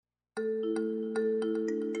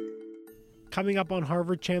Coming up on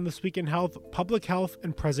Harvard Chan This Week in Health, public health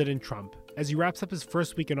and President Trump. As he wraps up his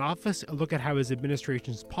first week in office, a look at how his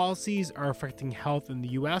administration's policies are affecting health in the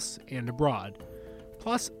U.S. and abroad.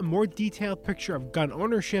 Plus, a more detailed picture of gun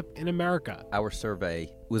ownership in America. Our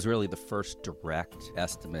survey was really the first direct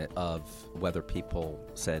estimate of whether people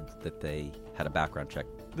said that they had a background check.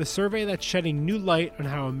 The survey that's shedding new light on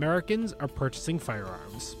how Americans are purchasing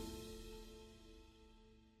firearms.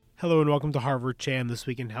 Hello and welcome to Harvard Chan This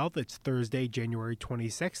Week in Health. It's Thursday, January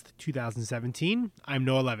 26th, 2017. I'm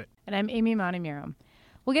Noah Levitt. And I'm Amy Montemuro.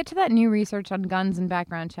 We'll get to that new research on guns and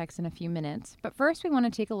background checks in a few minutes, but first we want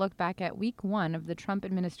to take a look back at week one of the Trump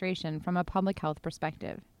administration from a public health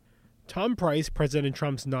perspective. Tom Price, President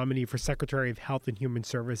Trump's nominee for Secretary of Health and Human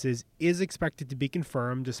Services, is expected to be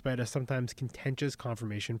confirmed despite a sometimes contentious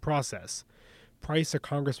confirmation process. Price, a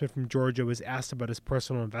congressman from Georgia, was asked about his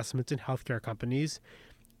personal investments in healthcare companies,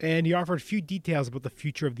 and he offered few details about the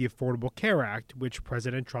future of the Affordable Care Act, which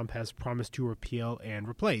President Trump has promised to repeal and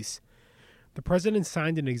replace. The president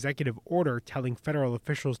signed an executive order telling federal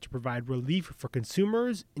officials to provide relief for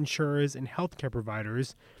consumers, insurers, and healthcare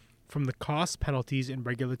providers from the costs, penalties, and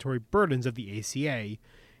regulatory burdens of the ACA.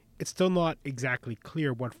 It's still not exactly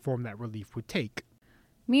clear what form that relief would take.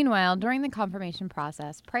 Meanwhile, during the confirmation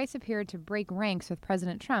process, Price appeared to break ranks with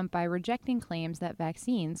President Trump by rejecting claims that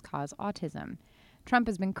vaccines cause autism. Trump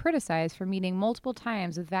has been criticized for meeting multiple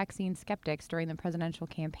times with vaccine skeptics during the presidential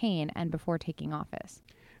campaign and before taking office.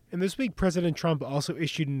 And this week, President Trump also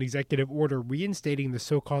issued an executive order reinstating the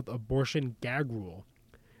so-called abortion gag rule.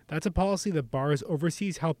 That's a policy that bars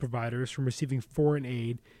overseas health providers from receiving foreign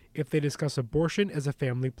aid if they discuss abortion as a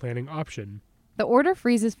family planning option. The order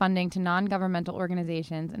freezes funding to non-governmental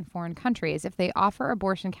organizations in foreign countries if they offer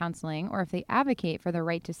abortion counseling or if they advocate for the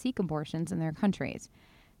right to seek abortions in their countries.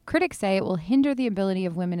 Critics say it will hinder the ability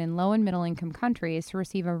of women in low and middle-income countries to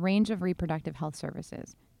receive a range of reproductive health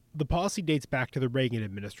services. The policy dates back to the Reagan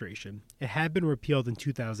administration. It had been repealed in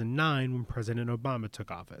 2009 when President Obama took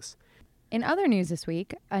office. In other news this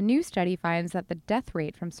week, a new study finds that the death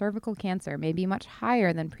rate from cervical cancer may be much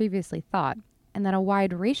higher than previously thought, and that a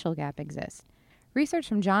wide racial gap exists. Research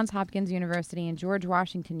from Johns Hopkins University and George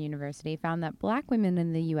Washington University found that black women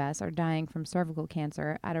in the U.S. are dying from cervical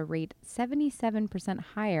cancer at a rate 77%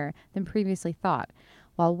 higher than previously thought,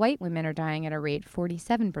 while white women are dying at a rate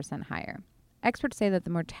 47% higher. Experts say that the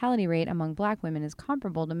mortality rate among black women is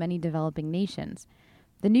comparable to many developing nations.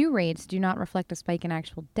 The new rates do not reflect a spike in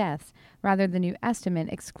actual deaths. Rather, the new estimate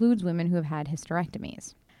excludes women who have had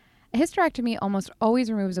hysterectomies. A hysterectomy almost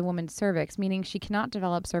always removes a woman's cervix, meaning she cannot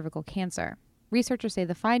develop cervical cancer. Researchers say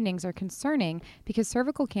the findings are concerning because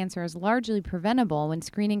cervical cancer is largely preventable when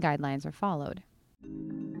screening guidelines are followed.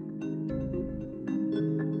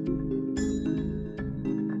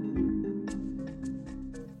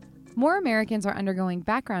 More Americans are undergoing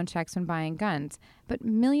background checks when buying guns, but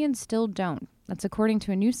millions still don't. That's according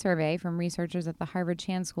to a new survey from researchers at the Harvard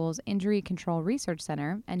Chan School's Injury Control Research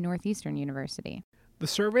Center and Northeastern University. The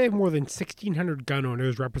survey of more than 1,600 gun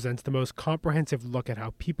owners represents the most comprehensive look at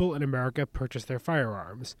how people in America purchase their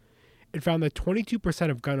firearms. It found that 22%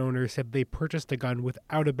 of gun owners said they purchased a gun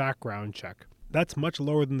without a background check. That's much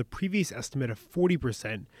lower than the previous estimate of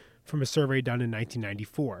 40% from a survey done in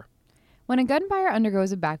 1994. When a gun buyer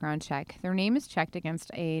undergoes a background check, their name is checked against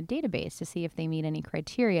a database to see if they meet any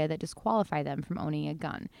criteria that disqualify them from owning a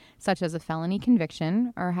gun, such as a felony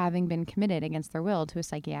conviction or having been committed against their will to a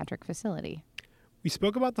psychiatric facility. We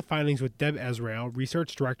spoke about the findings with Deb Ezrail,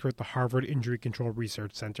 Research Director at the Harvard Injury Control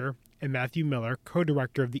Research Center, and Matthew Miller,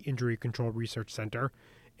 Co-Director of the Injury Control Research Center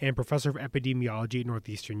and Professor of Epidemiology at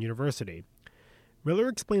Northeastern University. Miller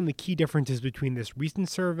explained the key differences between this recent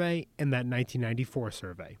survey and that 1994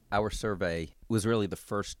 survey. Our survey was really the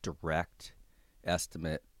first direct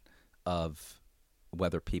estimate of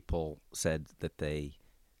whether people said that they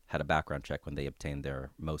had a background check when they obtained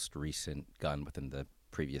their most recent gun within the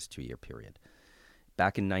previous 2-year period.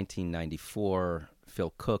 Back in 1994,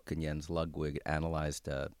 Phil Cook and Jens Ludwig analyzed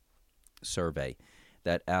a survey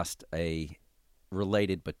that asked a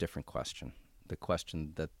related but different question. The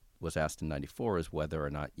question that was asked in 94 is whether or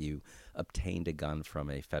not you obtained a gun from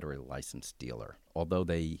a federally licensed dealer, although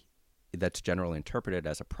that's generally interpreted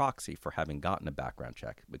as a proxy for having gotten a background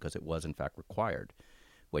check, because it was in fact required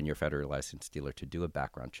when you're a federally licensed dealer to do a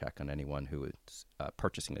background check on anyone who is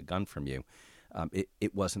purchasing a gun from you.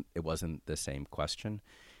 It wasn't the same question.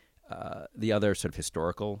 The other sort of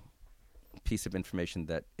historical piece of information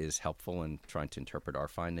that is helpful in trying to interpret our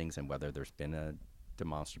findings and whether there's been a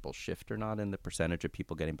demonstrable shift or not in the percentage of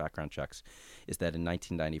people getting background checks is that in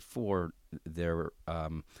 1994,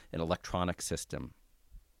 an electronic system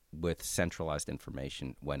with centralized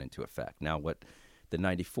information went into effect. Now, what the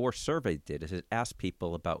 94 survey did is it asked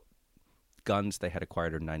people about guns they had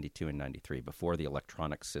acquired in 92 and 93 before the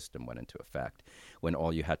electronic system went into effect, when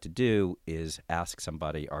all you had to do is ask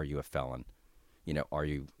somebody, are you a felon? Are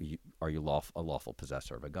you a lawful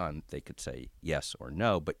possessor of a gun? They could say yes or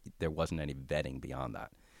no, but there wasn't any vetting beyond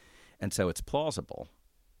that. And so it's plausible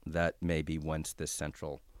that maybe once this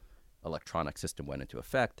central electronic system went into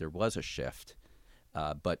effect, there was a shift.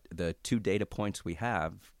 But the two data points we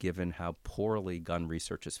have, given how poorly gun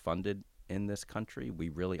research is funded in this country, we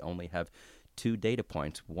really only have two data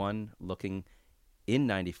points, one looking in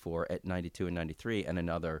 94 at 92 and 93, and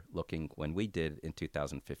another looking when we did in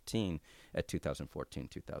 2015 at 2014,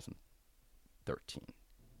 2013.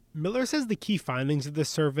 Miller says the key findings of this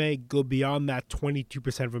survey go beyond that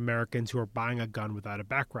 22% of Americans who are buying a gun without a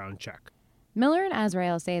background check. Miller and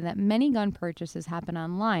Azrael say that many gun purchases happen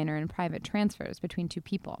online or in private transfers between two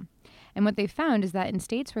people. And what they found is that in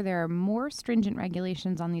states where there are more stringent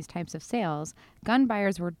regulations on these types of sales, gun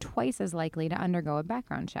buyers were twice as likely to undergo a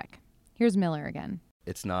background check. Here's Miller again.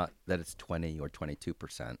 It's not that it's 20 or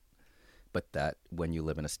 22%, but that when you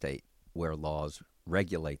live in a state where laws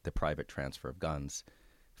regulate the private transfer of guns,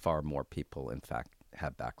 far more people, in fact,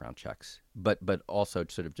 have background checks. But also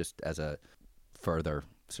sort of just as a further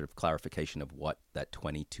sort of clarification of what that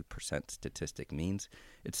 22% statistic means,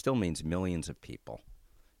 it still means millions of people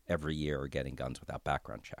every year are getting guns without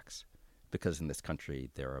background checks. Because in this country,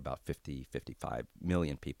 there are about 55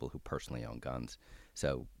 million people who personally own guns.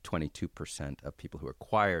 So 22% of people who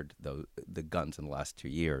acquired the guns in the last 2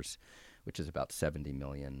 years, which is about 70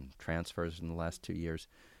 million transfers in the last 2 years,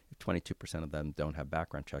 if 22% of them don't have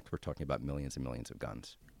background checks, we're talking about millions and millions of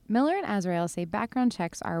guns. Miller and Azrael say background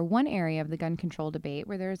checks are one area of the gun control debate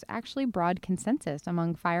where there's actually broad consensus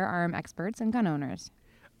among firearm experts and gun owners.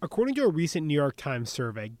 According to a recent New York Times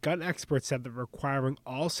survey, gun experts said that requiring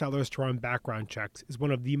all sellers to run background checks is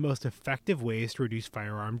one of the most effective ways to reduce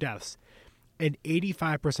firearm deaths. And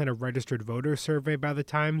 85% of registered voters surveyed by the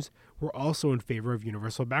Times were also in favor of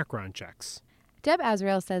universal background checks. Deb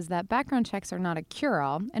Azrael says that background checks are not a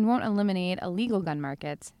cure-all and won't eliminate illegal gun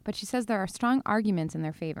markets, but she says there are strong arguments in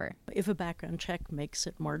their favor. If a background check makes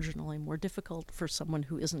it marginally more difficult for someone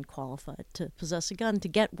who isn't qualified to possess a gun to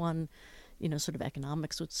get one, sort of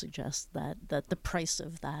economics would suggest that the price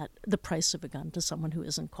of a gun to someone who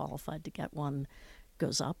isn't qualified to get one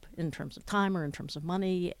goes up in terms of time or in terms of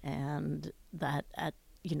money, and that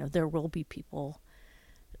there will be people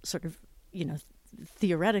sort of,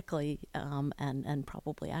 theoretically and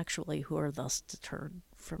probably actually who are thus deterred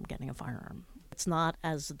from getting a firearm. It's not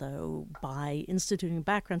as though by instituting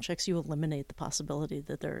background checks you eliminate the possibility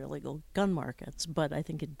that there are illegal gun markets, but I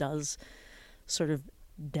think it does sort of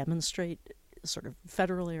demonstrate sort of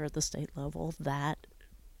federally or at the state level that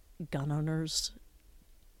gun owners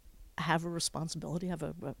have a responsibility, have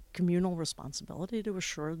a communal responsibility to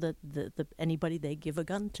assure that anybody they give a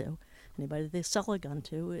gun to, anybody they sell a gun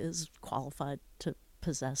to is qualified to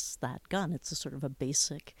possess that gun. It's a sort of a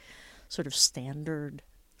basic sort of standard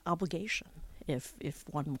obligation if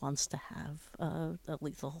one wants to have a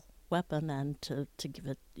lethal weapon and to give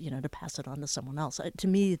it, to pass it on to someone else. To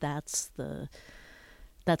me, that's a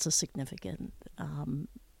significant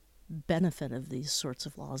benefit of these sorts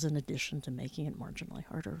of laws, in addition to making it marginally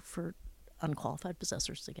harder for unqualified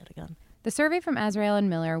possessors to get a gun. The survey from Azrael and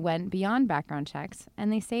Miller went beyond background checks,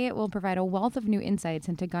 and they say it will provide a wealth of new insights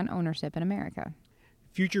into gun ownership in America.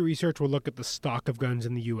 Future research will look at the stock of guns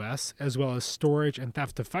in the U.S., as well as storage and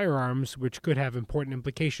theft of firearms, which could have important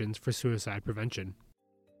implications for suicide prevention.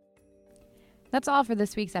 That's all for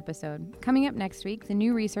this week's episode. Coming up next week, the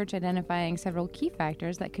new research identifying several key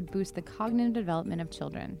factors that could boost the cognitive development of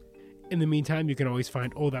children. In the meantime, you can always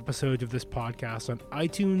find old episodes of this podcast on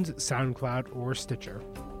iTunes, SoundCloud, or Stitcher.